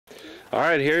All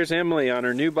right, here's Emily on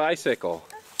her new bicycle.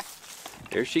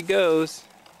 Here she goes.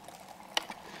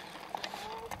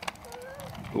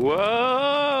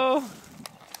 Whoa!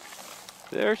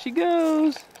 There she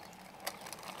goes.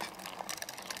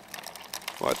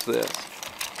 Watch this.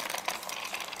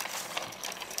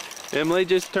 Emily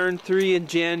just turned 3 in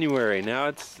January. Now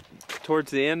it's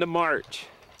towards the end of March.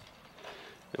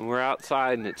 And we're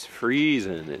outside and it's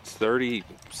freezing. It's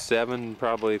 37,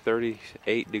 probably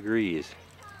 38 degrees.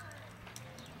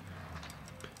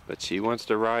 But she wants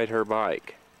to ride her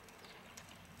bike.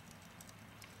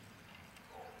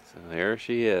 So there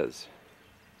she is.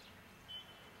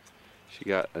 She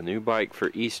got a new bike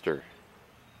for Easter.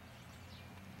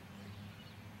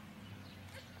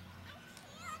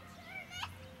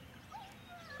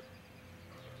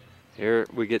 Here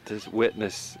we get to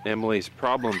witness Emily's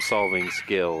problem-solving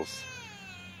skills.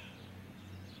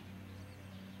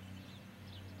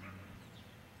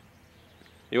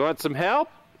 You want some help?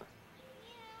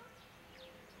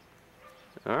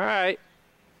 All right.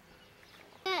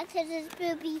 Yeah, because it's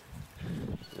booby.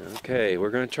 Okay, we're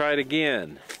going to try it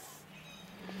again.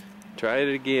 Try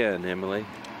it again, Emily.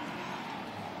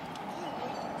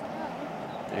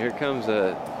 Here comes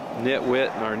a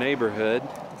nitwit in our neighborhood.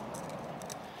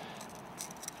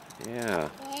 Yeah.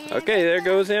 Okay, there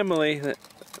goes Emily.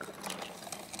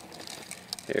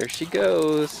 There she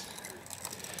goes.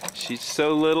 She's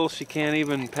so little she can't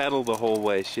even pedal the whole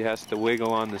way. She has to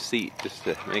wiggle on the seat just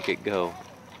to make it go.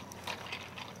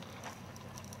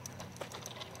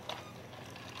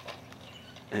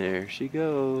 There she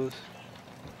goes.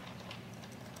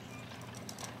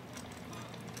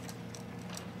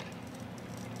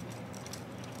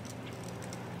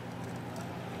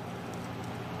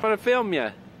 I want to film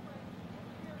you.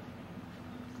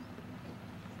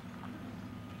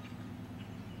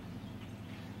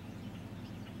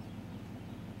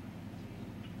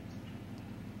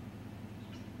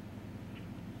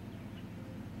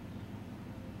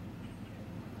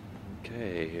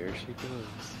 Okay, here she goes.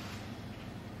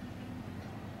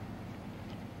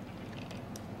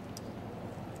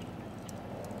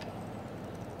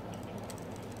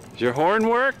 Does your horn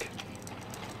work?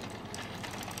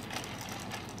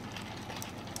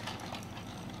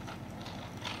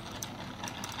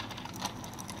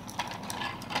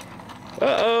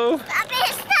 Uh-oh. Stop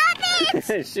it! Stop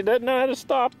it! She doesn't know how to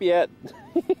stop yet.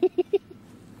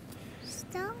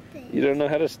 Stop it. You don't know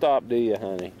how to stop, do you,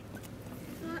 honey?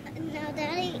 No,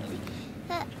 Daddy.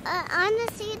 I want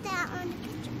to see that on the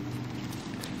picture.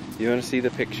 You want to see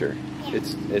the picture? Yeah.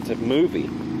 It's a movie.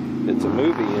 It's a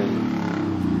movie.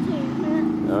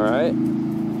 All right.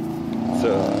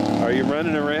 So, are you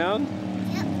running around?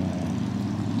 Yep.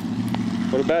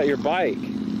 What about your bike?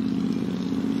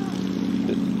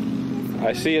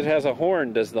 I see it has a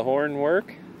horn. Does the horn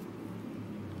work?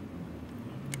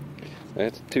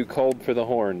 It's too cold for the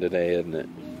horn today, isn't it?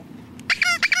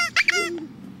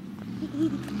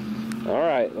 All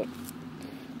right.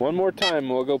 One more time,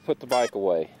 we'll go put the bike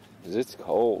away. 'Cause it's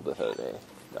cold today.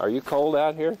 Are you cold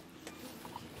out here?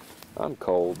 I'm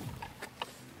cold.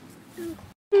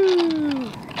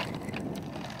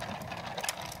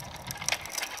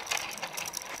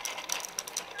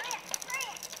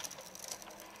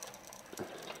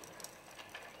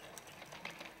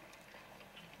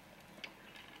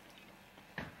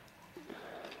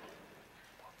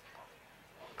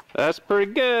 That's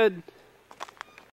pretty good.